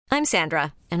I'm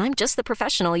Sandra, and I'm just the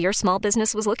professional your small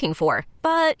business was looking for.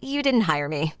 But you didn't hire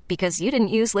me because you didn't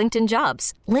use LinkedIn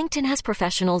Jobs. LinkedIn has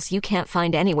professionals you can't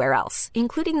find anywhere else,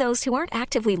 including those who aren't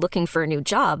actively looking for a new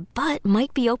job, but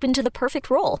might be open to the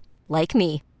perfect role, like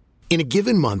me. In a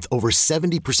given month, over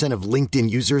 70% of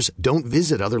LinkedIn users don't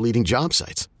visit other leading job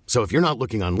sites. So if you're not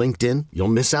looking on LinkedIn, you'll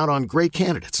miss out on great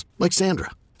candidates like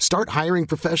Sandra. Start hiring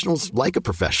professionals like a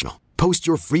professional. Post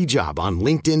your free job on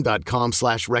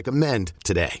linkedin.com/recommend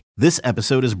today. This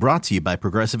episode is brought to you by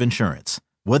Progressive Insurance.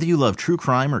 Whether you love true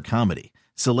crime or comedy,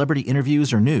 celebrity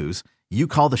interviews or news, you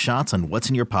call the shots on what's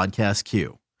in your podcast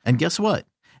queue. And guess what?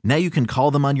 Now you can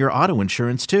call them on your auto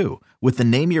insurance too with the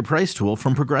Name Your Price tool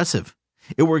from Progressive.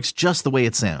 It works just the way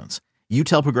it sounds. You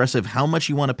tell Progressive how much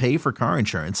you want to pay for car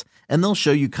insurance, and they'll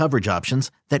show you coverage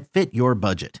options that fit your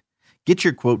budget. Get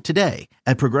your quote today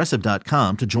at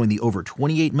Progressive.com to join the over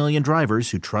 28 million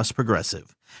drivers who trust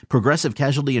Progressive. Progressive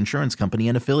Casualty Insurance Company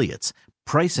and Affiliates.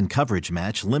 Price and coverage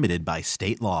match limited by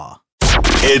state law.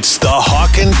 It's the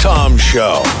Hawk and Tom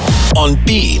Show on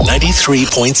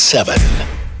B93.7.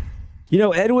 You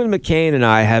know, Edwin McCain and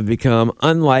I have become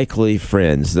unlikely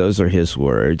friends. Those are his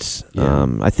words.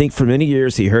 Yeah. I think for many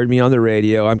years he heard me on the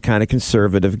radio. I'm kind of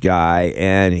conservative guy,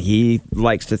 and he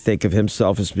likes to think of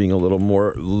himself as being a little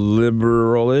more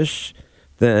liberalish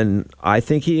than I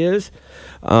think he is.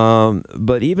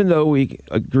 But even though we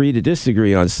agree to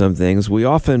disagree on some things, we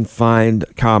often find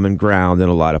common ground in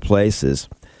a lot of places.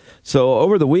 So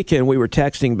over the weekend, we were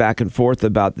texting back and forth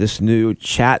about this new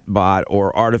chatbot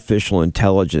or artificial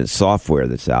intelligence software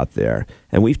that's out there.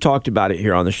 And we've talked about it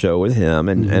here on the show with him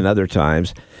and other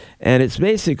times. And it's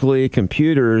basically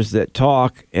computers that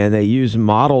talk, and they use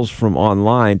models from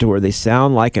online to where they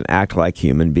sound like and act like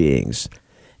human beings.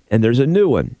 And there's a new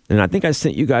one. And I think I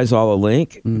sent you guys all a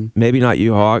link. Maybe not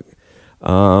you, Hawk.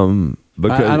 Because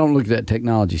I don't look at that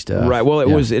technology stuff. Right. Well, it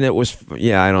was, I don't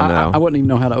know. I wouldn't even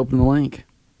know how to open the link.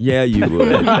 Yeah, you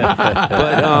would.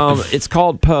 But it's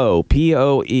called Poe,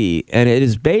 P-O-E, and it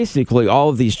is basically all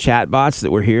of these chatbots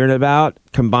that we're hearing about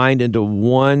combined into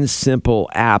one simple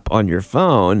app on your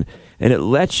phone, and it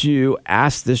lets you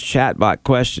ask this chatbot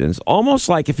questions, almost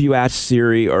like if you asked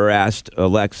Siri or asked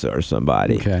Alexa or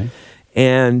somebody. Okay.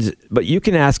 But you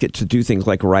can ask it to do things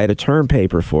like write a term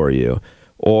paper for you.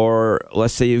 Or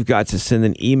let's say you've got to send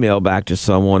an email back to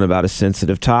someone about a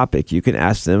sensitive topic. You can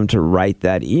ask them to write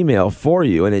that email for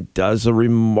you, and it does a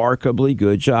remarkably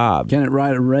good job. Can it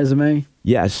write a resume?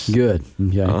 Yes. Good.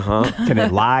 Okay. Can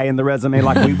it lie in the resume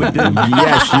like we would do?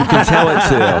 Yes, you can tell it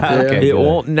to. Okay, it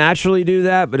won't naturally do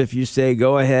that, but if you say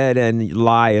go ahead and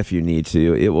lie if you need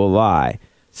to, it will lie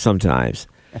sometimes.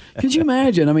 Could you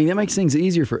imagine? I mean, that makes things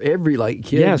easier for every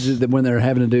kids when they're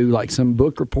having to do like some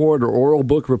book report or oral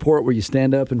book report where you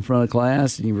stand up in front of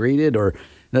class and you read it, or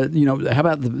how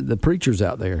about the preachers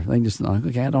out there? They can just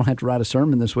okay, I don't have to write a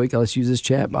sermon this week. Let's use this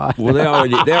chatbot. Well, they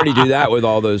already do that with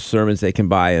all those sermons they can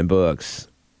buy in books.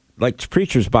 Like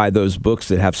preachers buy those books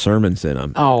that have sermons in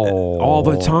them. Oh, all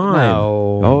the time.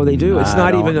 No, oh, they do. It's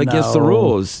not even against the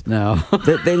rules. No,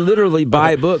 they literally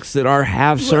buy books that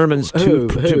have sermons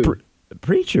to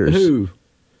preachers. Who?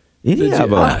 Any of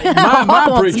them.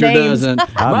 My preacher doesn't.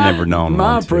 I've never known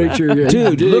my one. preacher.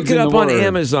 Dude, look it up on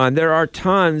Amazon. There are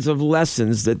tons of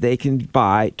lessons that they can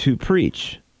buy to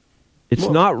preach. It's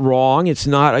not wrong. It's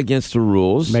not against the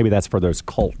rules. Maybe that's for those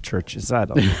cult churches. I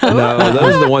don't know. No,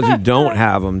 those are the ones who don't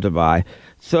have them to buy.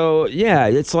 So, yeah,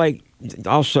 it's like,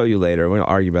 I'll show you later. We'll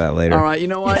argue about that later. All right, you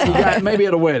know what? Maybe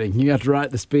at a wedding, you have to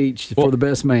write the speech for the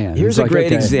best man. Here's a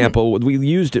great example. We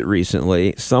used it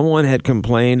recently. Someone had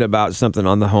complained about something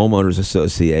on the Homeowners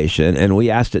Association, and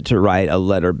we asked it to write a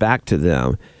letter back to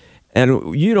them.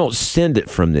 And you don't send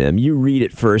it from them. You read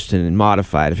it first and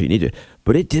modify it if you need to.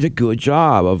 But it did a good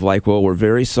job of we're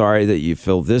very sorry that you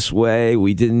feel this way.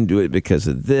 We didn't do it because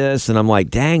of this. And I'm like,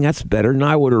 dang, that's better than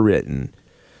I would have written.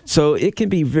 So it can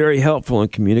be very helpful in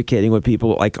communicating with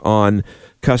people on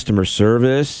customer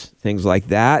service, things like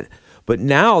that. But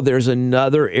now there's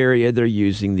another area they're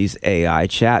using these AI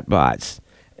chatbots.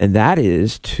 And that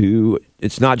is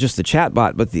it's not just the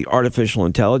chatbot, but the artificial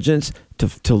intelligence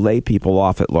to lay people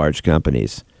off at large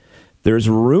companies. There's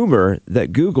rumor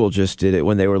that Google just did it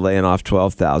when they were laying off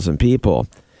 12,000 people.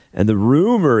 And the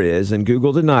rumor is, and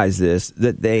Google denies this,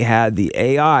 that they had the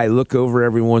AI look over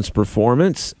everyone's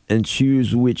performance and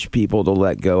choose which people to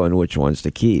let go and which ones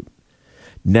to keep.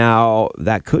 Now,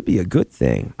 that could be a good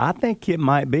thing. I think it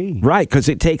might be. Right, because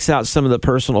it takes out some of the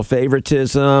personal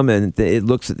favoritism and it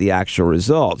looks at the actual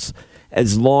results.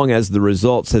 as long as the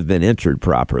results have been entered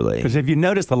properly. Because if you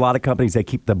notice, a lot of companies, they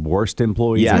keep the worst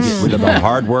employees. Yes. And get rid of the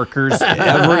hard workers.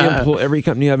 Every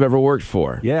company I've ever worked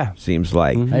for. Yeah. Seems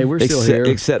like. Hey, we're still here.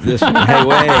 Except this one. Hey,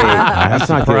 wait. That's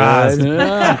not good.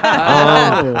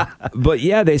 But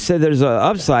yeah, they said there's an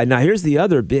upside. Now, here's the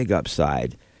other big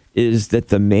upside, is that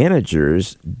the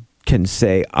managers can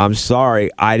say, I'm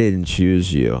sorry, I didn't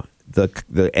choose you.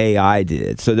 The AI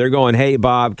did. So they're going, hey,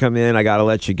 Bob, come in. I got to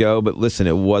let you go. But listen,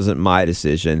 it wasn't my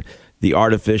decision. The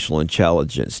artificial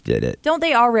intelligence did it. Don't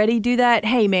they already do that?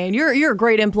 Hey, man, you're a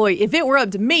great employee. If it were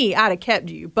up to me, I'd have kept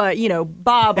you. But,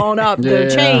 Bob on up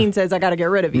the chain says I got to get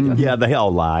rid of you. Yeah, they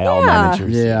all lie, all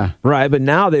managers. Yeah. Right, but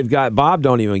now they've got Bob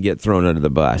don't even get thrown under the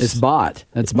bus. It's bot.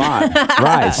 That's bot.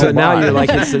 Right, so now you're like,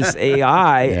 it's this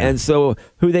AI, and so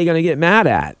who are they going to get mad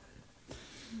at?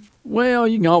 Well,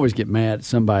 you can always get mad at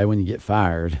somebody when you get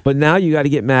fired. But now you got to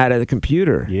get mad at the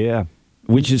computer. Yeah.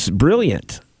 Which is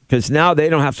brilliant. Because now they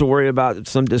don't have to worry about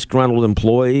some disgruntled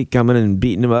employee coming and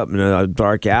beating them up in a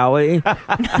dark alley.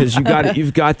 Because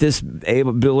you've got this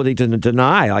ability to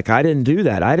deny. Like, I didn't do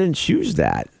that. I didn't choose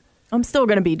that. I'm still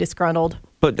going to be disgruntled.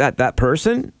 But that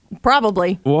person?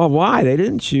 Probably. Well, why? They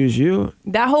didn't choose you.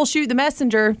 That whole shoot the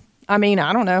messenger. I mean,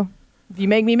 I don't know. If you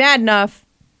make me mad enough.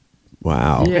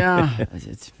 Wow. Yeah.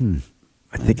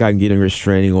 I think I can get a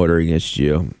restraining order against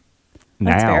you.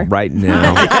 That's fair. Right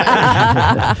now.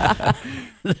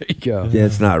 There you go. Yeah,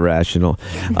 it's not rational.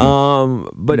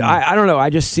 But I don't know.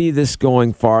 I just see this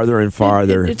going farther and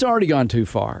farther. It's already gone too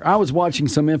far. I was watching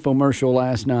some infomercial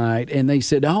last night, and they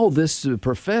said, this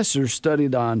professor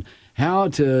studied on how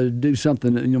to do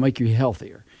something that make you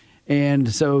healthier.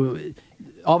 And so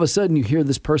all of a sudden you hear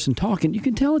this person talking. You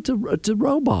can tell it's a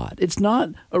robot. It's not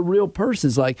a real person.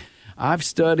 It's like, I've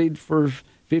studied for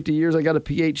 50 years, I got a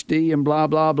PhD and blah,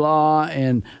 blah, blah,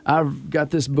 and I've got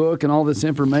this book and all this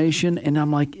information, and I'm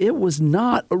like, it was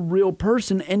not a real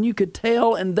person, and you could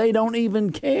tell, and they don't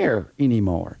even care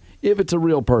anymore if it's a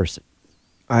real person.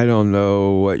 I don't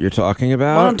know what you're talking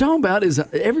about. What I'm talking about is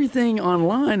everything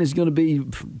online is going to be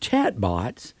chat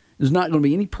bots. There's not going to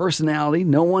be any personality.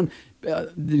 No one.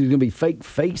 There's going to be fake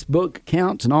Facebook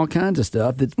accounts and all kinds of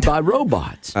stuff that's by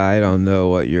robots. I don't know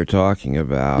what you're talking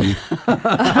about.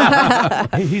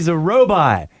 He's a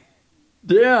robot.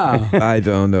 Yeah. I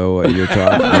don't know what you're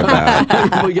talking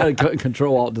about. We got to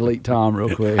Control-Alt-Delete Tom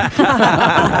real quick.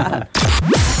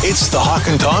 It's the Hawk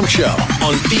and Tom Show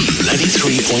on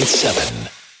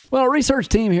B93.7. Well, a research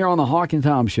team here on the Hawk and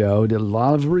Tom Show did a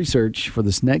lot of research for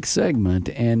this next segment.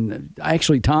 And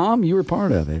actually, Tom, you were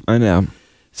part of it. I know.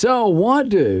 So what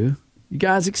do you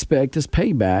guys expect as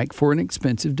payback for an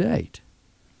expensive date?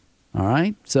 All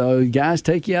right. So you guys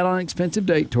take you out on an expensive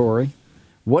date, Tori.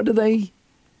 What do they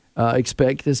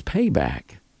expect as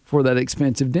payback for that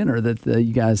expensive dinner that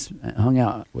you guys hung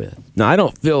out with? Now, I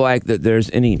don't feel like that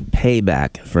there's any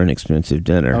payback for an expensive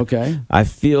dinner. Okay. I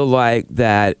feel like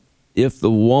that if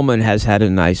the woman has had a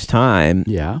nice time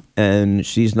and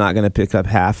she's not going to pick up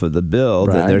half of the bill,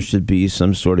 then there should be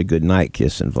some sort of good night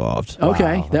kiss involved.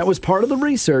 Okay. Wow. That was part of the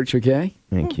research, okay?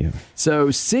 Thank you. So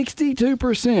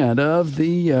 62% of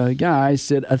the guys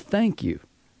said a thank you.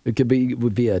 It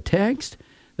would be a text.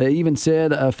 They even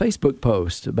said a Facebook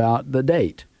post about the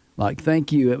date. Like,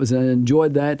 thank you. It was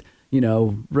enjoyed that,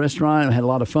 restaurant. I had a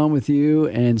lot of fun with you.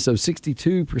 And so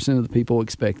 62% of the people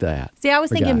expect that. See, I was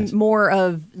thinking more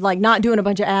of like not doing a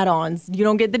bunch of add-ons. You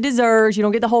don't get the desserts. You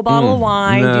don't get the whole bottle of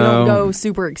wine. No. You don't go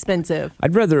super expensive.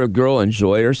 I'd rather a girl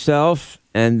enjoy herself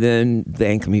and then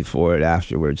thank me for it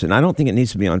afterwards. And I don't think it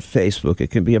needs to be on Facebook. It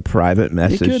could be a private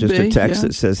message, just a text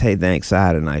that says, hey, thanks, I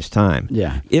had a nice time.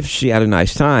 Yeah. If she had a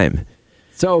nice time.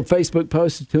 So Facebook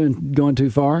post is going too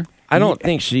far? I don't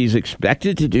think she's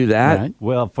expected to do that. Right.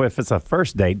 Well, if it's a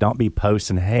first date, don't be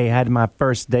posting, hey, I had my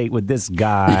first date with this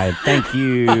guy. Thank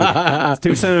you. It's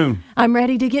too soon. I'm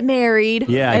ready to get married.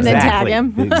 Yeah, and exactly.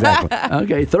 then tag him. Exactly.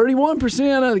 Okay,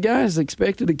 31% of the guys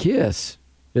expected a kiss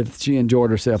if she enjoyed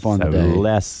herself on the date.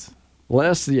 Less.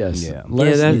 Less, yes. Yeah.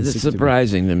 Less than that's 60%.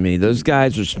 surprising to me. Those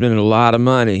guys are spending a lot of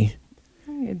money.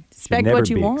 Expect what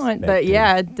you want, but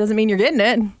it doesn't mean you're getting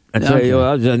it. I tell you,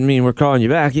 well, it doesn't mean we're calling you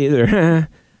back either.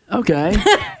 Okay.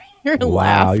 You're gonna Wow,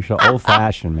 laugh. you're so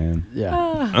old-fashioned, man.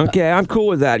 Yeah. Okay, I'm cool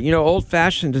with that.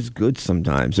 Old-fashioned is good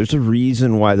sometimes. There's a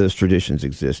reason why those traditions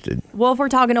existed. Well, if we're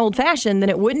talking old-fashioned, then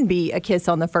it wouldn't be a kiss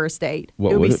on the first date.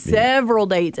 What it would would be it be? several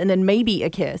dates and then maybe a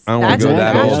kiss. I don't want to go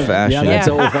that old-fashioned. Yeah, that's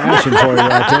old-fashioned for you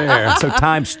right there. So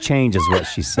times change is what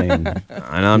she's saying.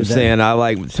 And I'm saying I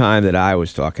like the time that I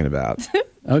was talking about.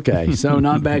 Okay, so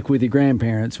not back with your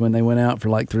grandparents when they went out for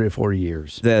like 3 or 4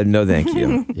 years. No, thank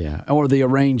you. Yeah, or the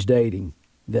arranged dating.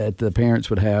 that the parents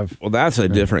would have. Well, that's a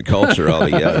different culture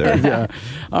altogether. Yeah.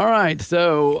 All right.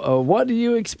 So, what do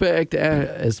you expect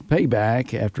as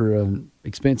payback after an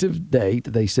expensive date?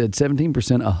 They said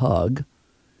 17% a hug.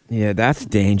 Yeah, that's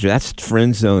danger. That's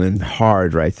friend zoning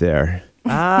hard right there.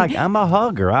 I'm a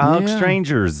hugger. I hug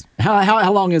strangers.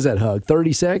 How long is that hug?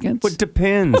 30 seconds? It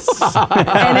depends.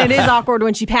 And it is awkward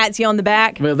when she pats you on the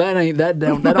back. Well, that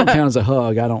don't count as a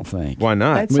hug, I don't think. Why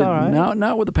not? That's all right. No,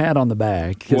 not with a pat on the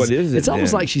back. What is it? It's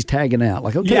almost then? like she's tagging out.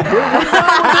 Like, okay, we're done with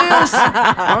this.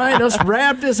 All right, let's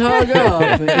wrap this hug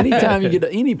up. Anytime you get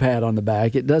any pat on the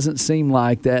back, it doesn't seem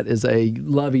like that is a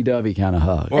lovey-dovey kind of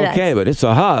hug. Okay, but it's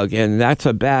a hug, and that's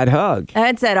a bad hug.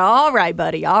 That's it. All right,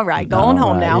 buddy. All right. Going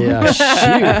home now. Yeah, shoot.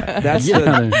 That's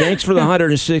thanks for the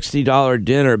 $160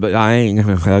 dinner, but I ain't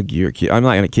gonna hug your kiss. I'm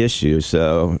not gonna kiss you.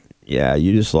 So yeah,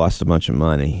 you just lost a bunch of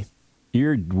money.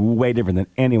 You're way different than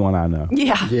anyone I know.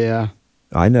 Yeah. Yeah.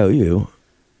 I know you.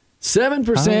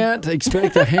 7%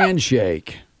 expect a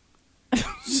handshake.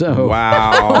 So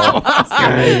Wow.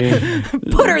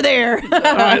 Put her there. all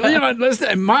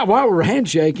right, while we're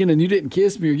handshaking and you didn't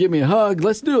kiss me or give me a hug,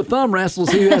 let's do a thumb wrestle.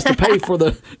 See who has to pay for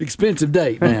the expensive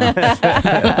date now.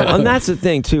 And that's the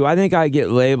thing too. I think I get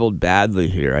labeled badly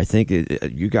here. I think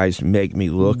you guys make me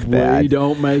look bad. We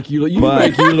don't make you look. You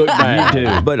make you look bad. You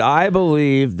do. But I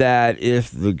believe that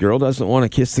if the girl doesn't want to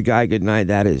kiss the guy goodnight,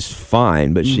 that is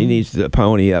fine. But she needs to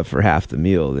pony up for half the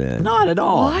meal then. Not at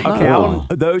all. What? Not Okay, at I all.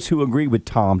 want those who agree with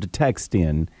Tom to text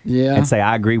in and say,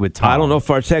 I agree with Tom. I don't know if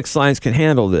our text lines can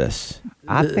handle this.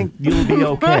 I think you'll be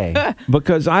okay.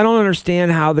 Because I don't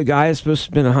understand how the guy is supposed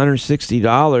to spend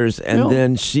 $160 and Well-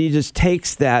 then she just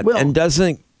takes that Well- and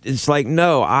doesn't. It's like,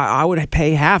 no, I would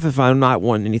pay half if I'm not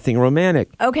wanting anything romantic.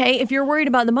 Okay, if you're worried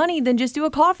about the money, then just do a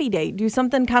coffee date. Do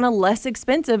something kind of less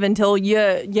expensive until you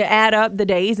add up the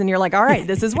days and you're like, all right,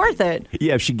 this is worth it.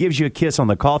 Yeah, if she gives you a kiss on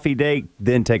the coffee date,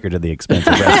 then take her to the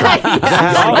expensive restaurant.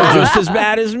 Y'all just as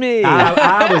bad as me.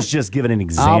 I was just giving an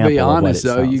example. I'll be of what honest it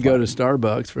though. You sounds go like. to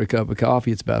Starbucks for a cup of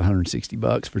coffee, it's about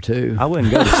 $160 for two. I wouldn't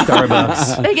go to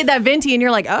Starbucks. They get that venti and you're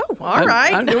like, oh, all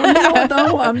right. You know what,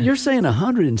 though? You're saying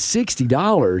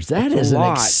 $160. That is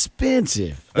lot.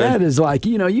 expensive. That is like,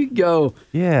 you could go.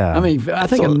 Yeah. I mean, I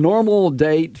think a normal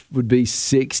date would be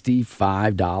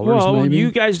 $65 Well, maybe.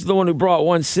 you guys are the one who brought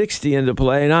 160 into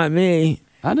play, not me.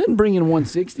 I didn't bring in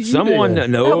 160. Someone,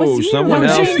 did. That was you. someone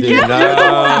That was else you. did. Yeah,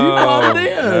 No, you brought it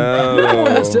in. You're the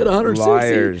one that said 160.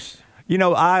 Liars. You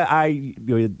know,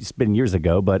 it's been years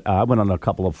ago, but I went on a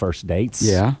couple of first dates.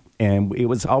 Yeah. And it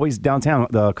was always downtown,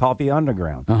 the Coffee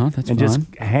Underground. That's and fun. just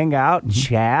hang out,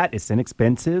 chat. It's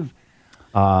inexpensive.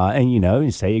 And,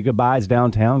 you say your goodbyes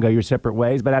downtown, go your separate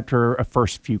ways. But after a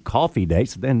first few coffee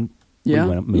dates, then Yeah. we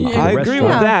went to the I agree with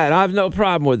restaurant. that. I have no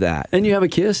problem with that. And you have a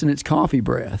kiss, and it's coffee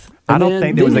breath. I And don't then-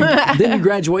 think there was then, then you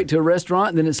graduate to a restaurant,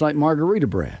 and then it's like margarita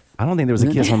breath. I don't think there was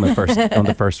a kiss on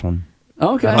the first one.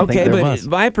 Okay. I don't think Okay, there but was.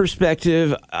 my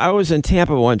perspective, I was in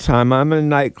Tampa one time. I'm in a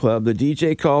nightclub. The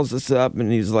DJ calls us up,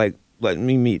 and he's like, letting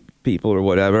me meet people or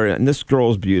whatever. And this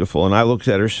girl's beautiful. And I looked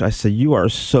at her. I said, you are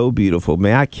so beautiful.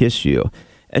 May I kiss you?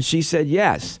 And she said,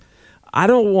 yes. I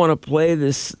don't want to play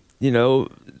this,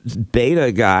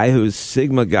 beta guy who's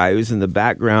Sigma guy who's in the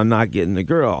background not getting the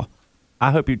girl. I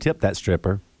hope you tipped that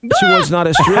stripper. She was not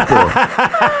a stripper.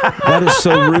 That is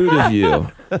so rude of you.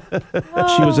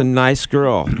 She was a nice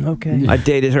girl. Okay. I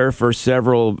dated her for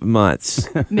several months.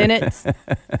 Minutes.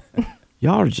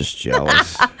 Y'all are just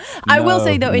jealous. I will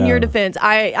say, though, in your no. defense,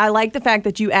 I like the fact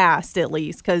that you asked at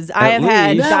least, because I have least.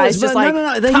 had That guys was- just but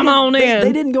like, they come didn't- on in.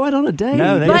 They didn't go out on a date.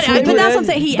 No, they But, just but did. that's what I'm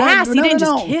saying. He asked. He No, didn't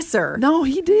no. just kiss her. No,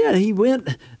 he did. He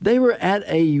went. They were at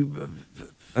a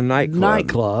A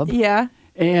nightclub. Yeah.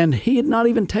 and he had not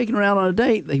even taken her out on a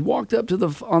date. He walked up to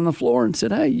on the floor and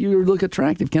said, "Hey, you look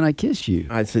attractive. Can I kiss you?"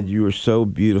 I said, you were so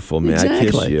beautiful. May I kiss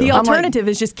Exactly. you? The I'm like, alternative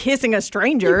is just kissing a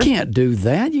stranger. You can't do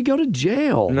that. You go to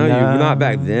jail. No, you're not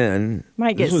back then.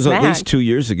 Might get This was at smacked. least 2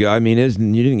 years ago. I mean, you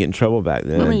didn't get in trouble back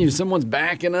then. I mean, if someone's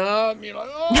backing up, you're like,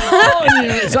 oh,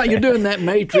 it's like you're doing that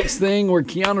Matrix thing where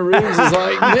Keanu Reeves is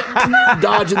like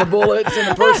dodging the bullets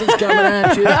and the person's coming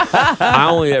at you. I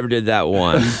only ever did that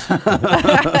once.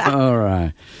 All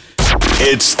right.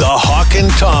 It's the Hawk and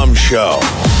Tom Show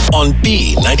on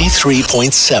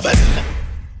B93.7.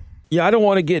 Yeah, I don't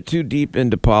want to get too deep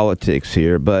into politics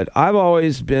here, but I've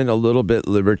always been a little bit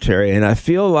libertarian. I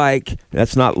feel like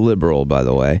that's not liberal, by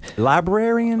the way.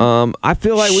 Librarian? I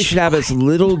feel like we should have as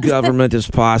little government as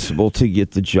possible to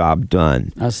get the job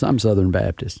done. I'm Southern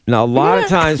Baptist. Now, a lot of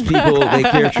times people, they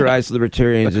characterize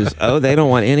libertarians as, they don't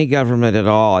want any government at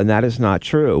all, and that is not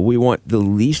true. We want the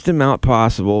least amount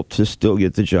possible to still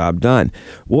get the job done.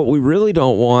 What we really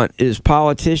don't want is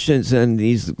politicians and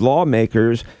these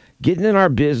lawmakers getting in our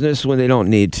business when they don't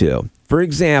need to. For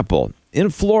example,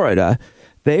 in Florida,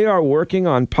 they are working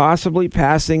on possibly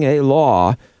passing a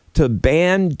law to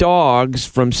ban dogs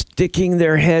from sticking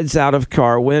their heads out of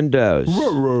car windows.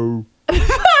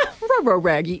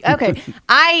 Raggy. Okay,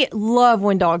 I love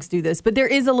when dogs do this, but there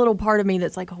is a little part of me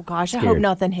that's like, oh gosh, I hope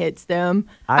nothing hits them.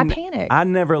 I panic. I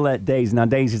never let Daisy. Now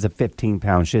Daisy's a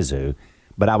 15-pound Shih Tzu,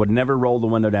 but I would never roll the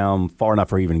window down far enough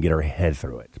for her even get her head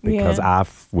through it because I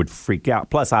would freak out.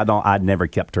 Plus, I'd never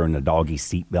kept her in the doggy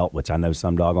seatbelt, which I know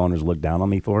some dog owners look down on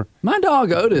me for. My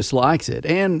dog Otis likes it,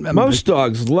 and most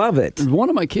dogs love it. One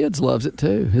of my kids loves it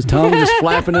too. His tongue is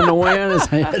flapping in the wind, his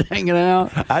head hanging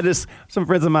out. Some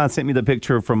friends of mine sent me the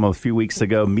picture from a few weeks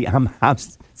ago. I'm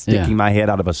sticking my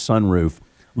head out of a sunroof,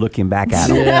 looking back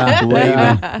at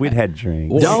him. We'd had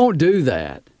drinks. Don't do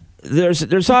that.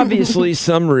 There's obviously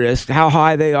some risk. How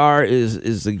high they are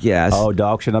is a guess. Oh,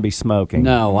 dogs should not be smoking.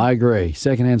 No, I agree.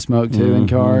 Secondhand smoke too in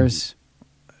cars.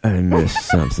 I missed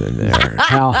something there.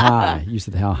 How high? You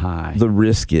said how high. The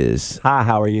risk is. Hi,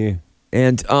 how are you?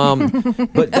 And this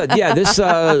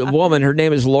woman, her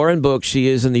name is Lauren Book. She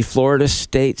is in the Florida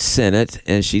State Senate,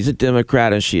 and she's a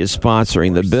Democrat, and she is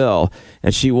sponsoring the bill.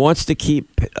 And she wants to keep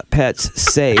pets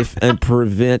safe and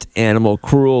prevent animal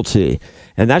cruelty.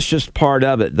 And that's just part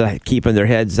of it, keeping their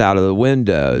heads out of the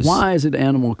windows. Why is it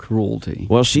animal cruelty?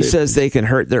 Well, she says they can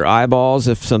hurt their eyeballs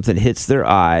if something hits their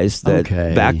eyes.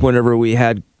 Back whenever we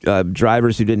had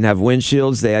drivers who didn't have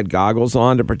windshields, they had goggles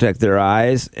on to protect their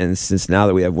eyes. And since now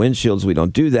that we have windshields, we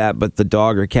don't do that. But the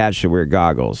dog or cat should wear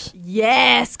goggles.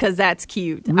 Yes, because that's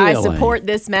cute. Really? I support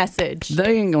this message.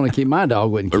 They ain't going to keep my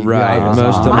dog. Wouldn't keep right.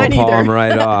 Most of them will paw them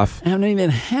right off. I mean,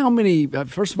 how many?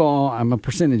 First of all, I'm a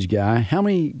percentage guy. How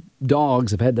many dogs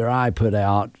have had their eye put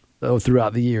out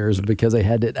throughout the years because they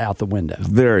had it out the window?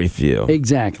 Very few.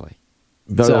 Exactly.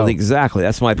 Exactly.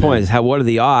 That's my point. Is what are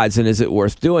the odds, and is it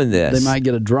worth doing this? They might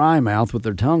get a dry mouth with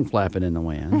their tongue flapping in the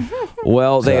wind.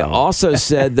 Well, they also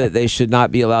said that they should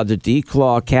not be allowed to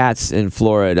declaw cats in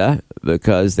Florida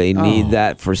because they need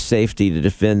that for safety to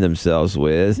defend themselves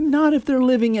with. Not if they're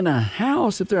living in a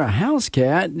house. If they're a house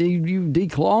cat, you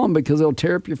declaw them because they'll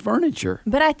tear up your furniture.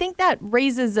 But I think that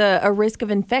raises a risk of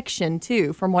infection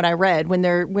too, from what I read when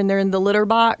they're in the litter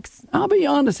box. I'll be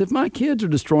honest. If my kids are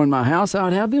destroying my house, I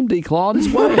would have them declawed as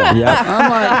well.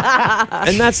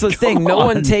 And that's the thing. No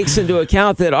one takes into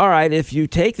account that, all right, if you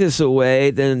take this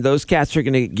away, then those cats are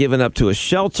going to get given up to a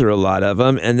shelter, a lot of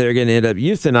them, and they're going to end up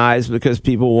euthanized because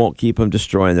people won't keep them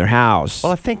destroying their house.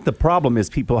 Well, I think the problem is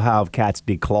people have cats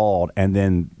declawed and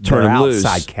then turn them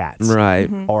outside loose. Cats. Right.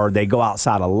 Or they go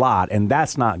outside a lot, and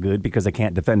that's not good because they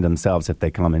can't defend themselves if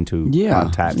they come into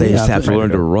contact. They just have to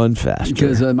learn to run faster.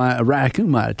 Because a raccoon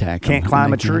might attack them. Can't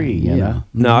climb a tree, you know?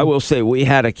 No, I will say we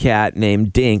had a cat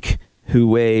named Dink who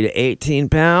weighed 18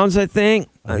 pounds, I think.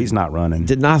 He's not running.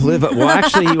 Did not live. Well,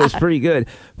 actually, he was pretty good.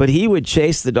 But he would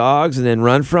chase the dogs and then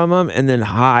run from them and then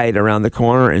hide around the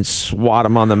corner and swat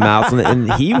them on the mouth.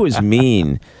 And he was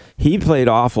mean. He played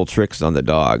awful tricks on the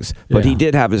dogs, but he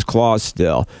did have his claws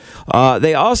still.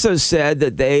 They also said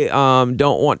that they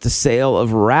don't want the sale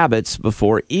of rabbits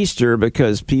before Easter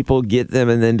because people get them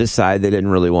and then decide they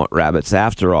didn't really want rabbits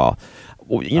after all.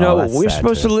 You know, we're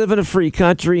supposed to live in a free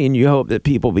country, and you hope that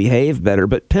people behave better,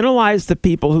 but penalize the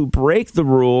people who break the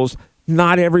rules,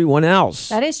 not everyone else.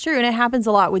 That is true, and it happens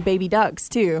a lot with baby ducks,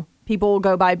 too. People will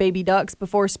go buy baby ducks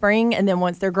before spring, and then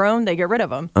once they're grown, they get rid of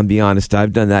them. I'll be honest,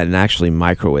 I've done that and actually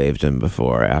microwaved them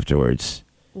before afterwards.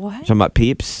 What? Talking about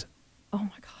peeps? Oh, my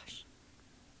gosh.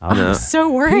 I'm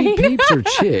so worried. Peeps are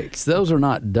chicks. Those are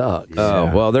not ducks. Oh,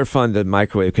 well, they're fun to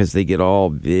microwave because they get all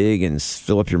big and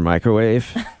fill up your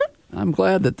microwave. I'm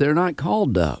glad that they're not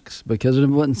called ducks because it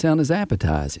wouldn't sound as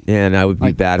appetizing. Yeah, and I would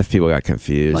be bad if people got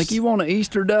confused. Like, you want an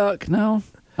Easter duck? No.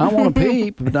 I want a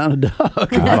peep, but not a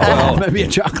duck. Well, maybe a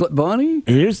chocolate bunny.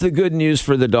 Here's the good news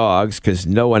for the dogs, because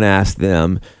no one asked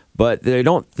them, but they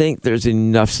don't think there's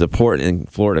enough support in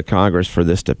Florida Congress for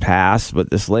this to pass, but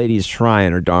this lady's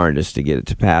trying her darndest to get it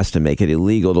to pass to make it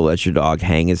illegal to let your dog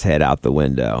hang his head out the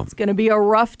window. It's going to be a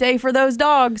rough day for those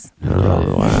dogs.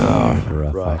 Oh,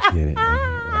 wow. Rough. I get it.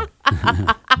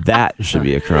 That should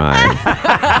be a crime.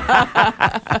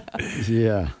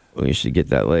 Yeah. We should get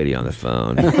that lady on the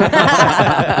phone.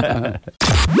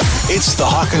 It's the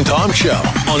Hawk and Tom Show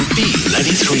on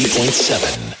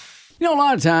B93.7. You know, a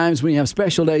lot of times when you have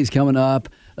special days coming up,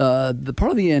 the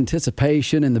part of the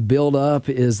anticipation and the build-up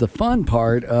is the fun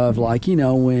part of, like, you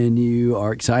know, when you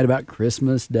are excited about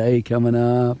Christmas Day coming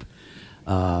up,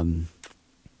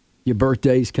 your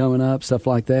birthday's coming up, stuff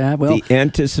like that. Well, the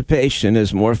anticipation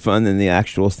is more fun than the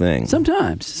actual thing.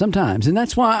 Sometimes. And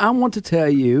that's why I want to tell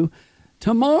you,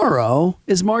 tomorrow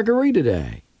is Margarita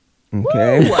Day.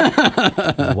 Okay.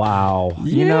 Wow. Yeah.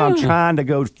 You know, I'm trying to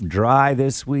go dry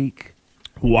this week.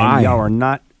 Why? And y'all are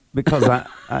not, because I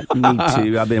need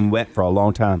to. I've been wet for a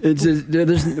long time. Did you do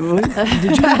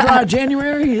dry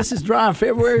January? This is dry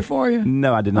February for you?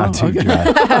 No, I did not do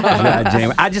dry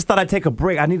January. I just thought I'd take a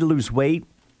break. I need to lose weight.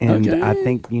 And Okay. I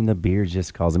think, you know, the beer's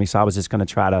just causing me. So I was just going to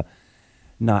try to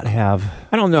not have.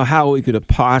 I don't know how we could have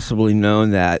possibly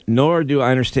known that, nor do I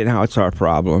understand how it's our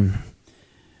problem.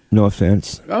 No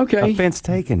offense. Okay. Offense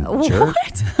taken, jerk.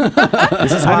 What?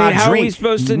 This is why I how are we drink.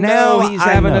 supposed to Now know he's I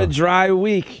having know. a dry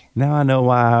week? Now I know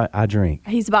why I drink.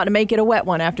 He's about to make it a wet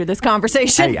one after this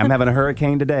conversation. Hey, I'm having a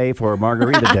hurricane today for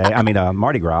Margarita Day. I mean,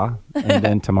 Mardi Gras. And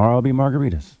then tomorrow will be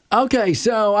margaritas. Okay,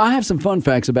 so I have some fun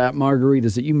facts about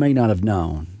margaritas that you may not have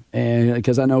known. And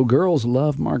because I know girls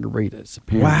love margaritas.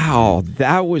 Apparently. Wow,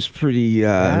 that was pretty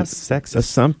That's sexist.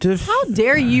 assumptive. How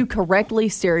dare you correctly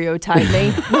stereotype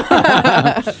me?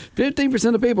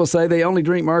 15% of people say they only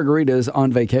drink margaritas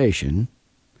on vacation.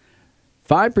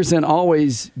 5%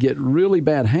 always get really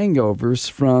bad hangovers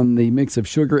from the mix of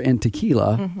sugar and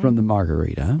tequila from the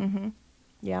margarita.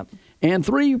 Yep. And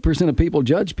 3% of people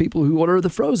judge people who order the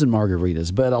frozen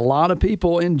margaritas. But a lot of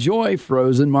people enjoy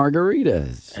frozen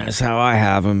margaritas. That's how I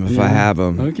have them if I have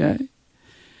them. Okay.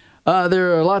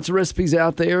 There are lots of recipes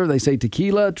out there. They say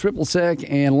tequila, triple sec,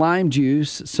 and lime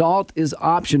juice. Salt is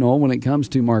optional when it comes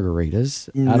to margaritas.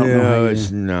 I don't know how No, you-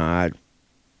 it's not.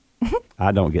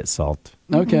 I don't get salt.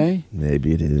 Okay.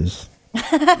 Maybe it is.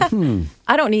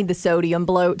 I don't need the sodium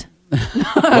bloat.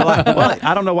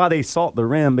 I don't know why they salt the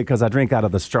rim because I drink out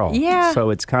of the straw. Yeah. So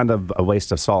it's kind of a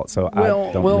waste of salt. So I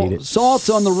don't need it. Salt's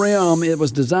on the rim. It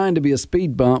was designed to be a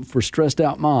speed bump for stressed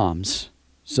out moms.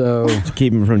 So To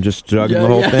keep him from just chugging Yeah, the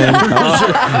whole yeah. thing.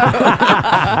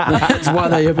 that's why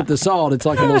they put the salt. It's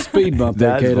like a little speed bump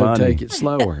there, That's Kato. funny. Take it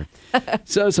slower.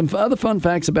 So some other fun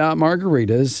facts about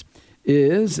margaritas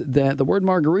is that the word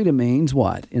margarita means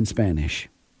what in Spanish?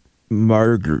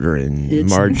 Margarine. It's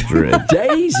Margarine.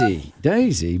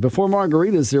 Daisy. Before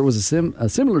margaritas, there was a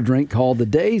similar drink called the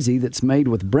Daisy that's made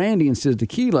with brandy instead of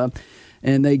tequila.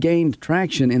 And they gained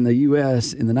traction in the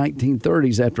U.S. in the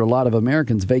 1930s after a lot of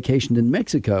Americans vacationed in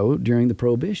Mexico during the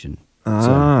Prohibition.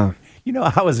 You know,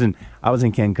 I was in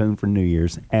Cancun for New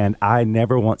Year's, and I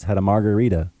never once had a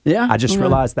margarita. Yeah? I just Yeah.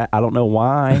 realized that. I don't know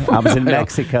why. I was in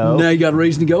Mexico. Now you got a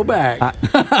reason to go back.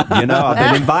 You know, I've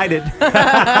been invited.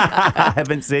 I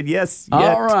haven't said yes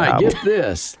yet. All right, get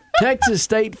this. Texas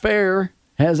State Fair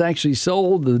has actually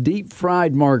sold the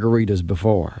deep-fried margaritas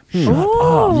before.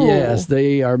 Oh. Yes,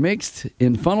 they are mixed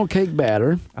in funnel cake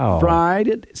batter, fried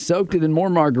it, soaked it in more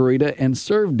margarita, and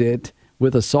served it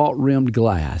with a salt-rimmed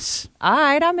glass. All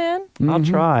right, I'm in. I'll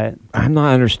try it. I'm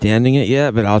not understanding it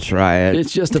yet, but I'll try it.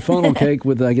 It's just a funnel cake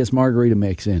with, I guess, margarita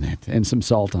mix in it and some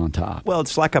salt on top. Well,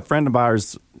 it's like a friend of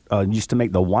ours used to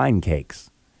make the wine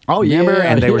cakes. Oh, Remember? yeah.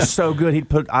 And they were yeah. so good. He'd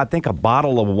put, I think, a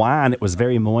bottle of wine. It was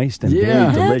very moist and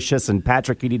Yeah. very delicious. And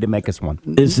Patrick, you need to make us one.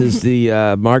 This is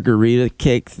the margarita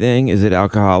cake thing. Is it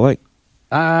alcoholic?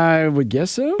 I would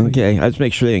guess so. Okay, let's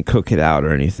make sure they didn't cook it out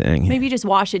or anything. Maybe just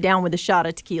wash it down with a shot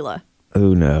of tequila.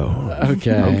 Oh, no.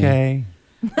 Okay. Okay.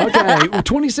 Okay. Well,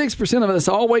 26% of us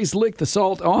always lick the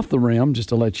salt off the rim, just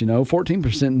to let you know.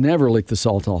 14% never lick the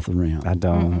salt off the rim. I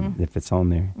don't, if it's on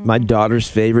there. My daughter's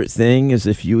favorite thing is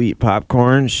if you eat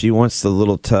popcorn, she wants the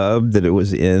little tub that it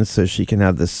was in so she can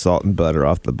have the salt and butter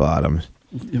off the bottom.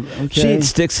 Okay. She eats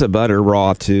sticks of butter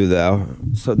raw, too, though.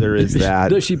 So there is that.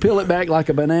 Does she peel it back like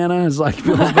a banana? It's like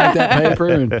peels back that paper.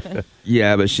 And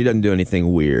Yeah, but she doesn't do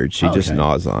anything weird. She just Okay.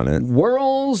 gnaws on it.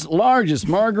 world's largest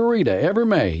margarita ever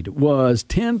made was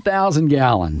 10,000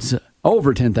 gallons.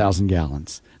 Over 10,000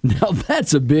 gallons. Now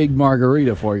that's a big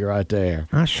margarita for you right there.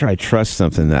 I'm not sure I trust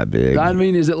something that big. I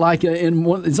mean, is it like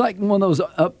it's like one of those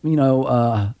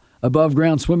above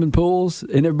ground swimming pools,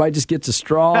 and everybody just gets a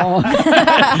straw,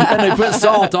 and they put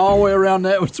salt all the way around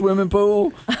that swimming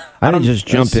pool? I didn't just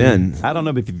jump in. I don't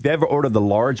know if you've ever ordered the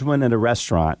large one at a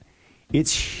restaurant.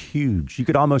 It's huge. You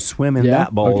could almost swim in Yeah?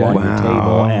 that bowl Okay. on your Wow.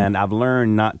 table, and I've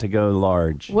learned not to go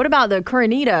large. What about the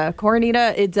Coronita?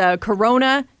 Coronita, it's a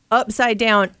Corona upside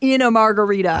down in a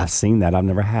margarita. I've seen that. I've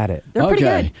never had it. They're pretty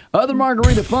good. Other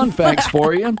margarita fun facts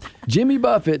for you. Jimmy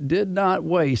Buffett did not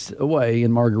waste away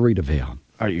in Margaritaville.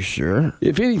 Are you sure?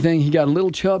 If anything, he got a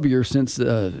little chubbier since he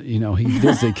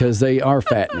visited because they are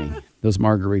fattening. Those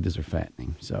margaritas are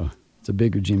fattening. So it's a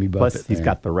bigger Jimmy Buffett. Plus, he's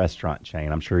got the restaurant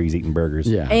chain. I'm sure he's eating burgers.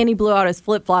 Yeah. And he blew out his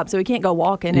flip-flop, so he can't go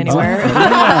walking anywhere.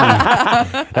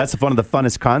 That's one of the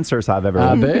funnest concerts I've ever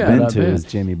been to is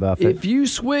Jimmy Buffett. If you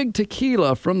swig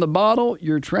tequila from the bottle,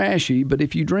 you're trashy. But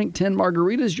if you drink 10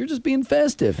 margaritas, you're just being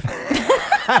festive.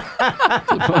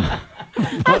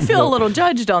 I feel a little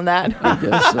judged on that. I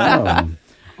guess so.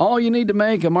 All you need to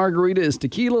make a margarita is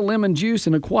tequila, lemon juice,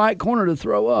 and a quiet corner to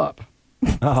throw up.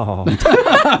 Oh.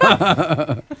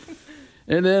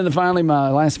 And then finally, my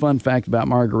last fun fact about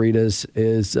margaritas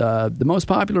is the most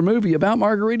popular movie about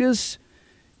margaritas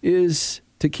is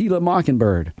Tequila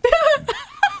Mockingbird.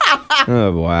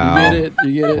 Oh, wow. You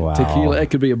get it? Wow. Tequila. It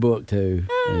could be a book, too.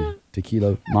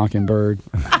 Tequila Mockingbird.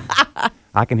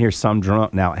 I can hear some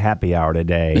drunk now at happy hour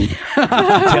today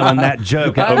telling that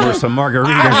joke over some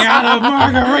margaritas. I got a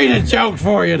margarita joke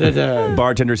for you today.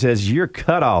 Bartender says, you're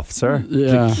cut off, sir.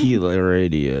 Yeah. Tequila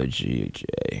Radio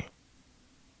GJ.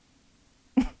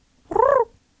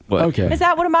 What? Okay. Is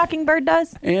that what a mockingbird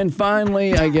does? And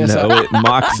finally, I guess No, it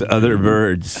mocks other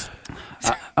birds.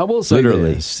 I will say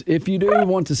Literally. this. If you do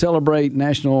want to celebrate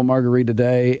National Margarita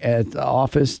Day at the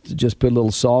office, just put a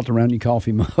little salt around your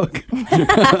coffee mug.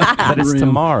 But it's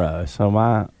tomorrow,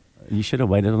 so you should have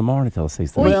waited till tomorrow to tell us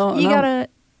these things. Well, you got a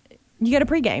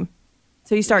pregame,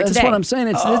 so you start That's today. what I'm saying.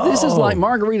 This is like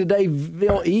Margarita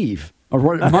Dayville Eve. Or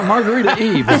Margarita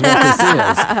Eve is what this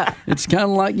is. It's kind of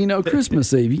like,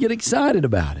 Christmas Eve. You get excited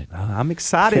about it. I'm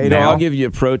excited Kato, now. I'll give you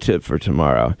a pro tip for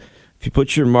tomorrow. If you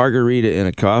put your margarita in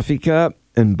a coffee cup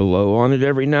and blow on it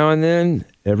every now and then,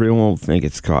 everyone will think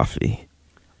it's coffee.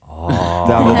 Oh.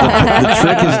 The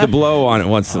trick is to blow on it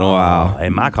once in a while.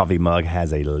 And my coffee mug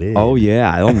has a lid. Oh,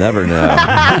 yeah. They'll never know.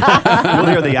 You'll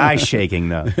hear the ice shaking,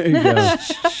 though. There you go.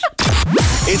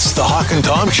 It's the Hawk and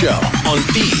Tom Show on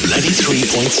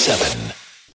B93.7.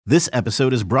 This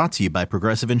episode is brought to you by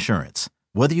Progressive Insurance.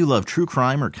 Whether you love true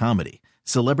crime or comedy,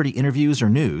 celebrity interviews or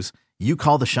news, you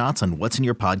call the shots on what's in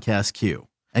your podcast queue.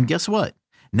 And guess what?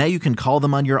 Now you can call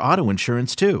them on your auto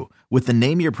insurance too with the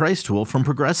Name Your Price tool from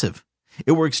Progressive.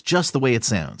 It works just the way it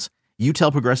sounds. You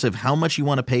tell Progressive how much you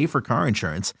want to pay for car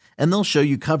insurance, and they'll show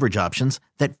you coverage options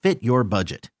that fit your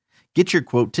budget. Get your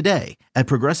quote today at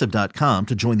Progressive.com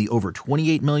to join the over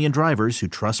 28 million drivers who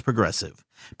trust Progressive.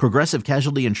 Progressive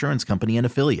Casualty Insurance Company and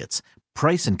Affiliates.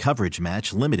 Price and coverage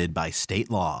match limited by state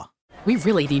law. We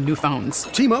really need new phones.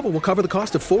 T-Mobile will cover the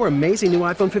cost of 4 amazing new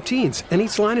iPhone 15s, and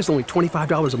each line is only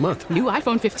 $25 a month. New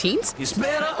iPhone 15s? It's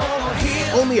better over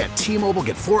here. Only at T-Mobile,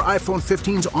 get 4 iPhone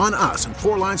 15s on us and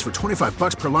 4 lines for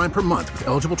 $25 per line per month with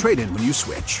eligible trade-in when you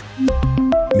switch.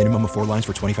 Minimum of 4 lines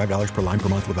for $25 per line per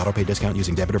month with autopay discount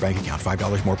using debit or bank account.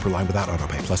 $5 more per line without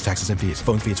autopay, plus taxes and fees.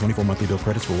 Phone fee at 24 monthly bill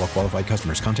credits for well-qualified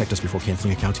customers. Contact us before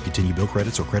canceling account to continue bill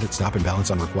credits or credit stop and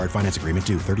balance on required finance agreement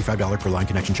due. $35 per line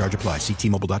connection charge applies. See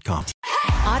T-Mobile.com.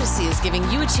 Odyssey is giving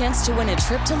you a chance to win a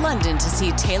trip to London to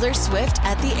see Taylor Swift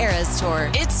at the Eras Tour.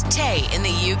 It's Tay in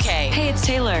the UK. Hey, it's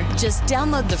Taylor. Just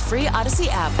download the free Odyssey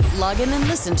app, log in and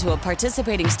listen to a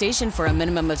participating station for a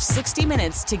minimum of 60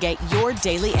 minutes to get your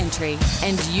daily entry.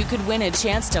 And you could win a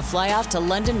chance to fly off to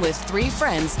London with 3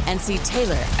 friends and see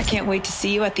Taylor. I can't wait to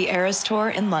see you at the Eras Tour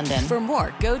in London. For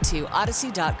more, go to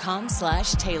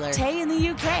odyssey.com/Taylor. Tay in the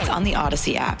UK. It's on the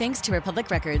Odyssey app. Thanks to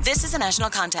Republic Records. This is a national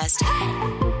contest.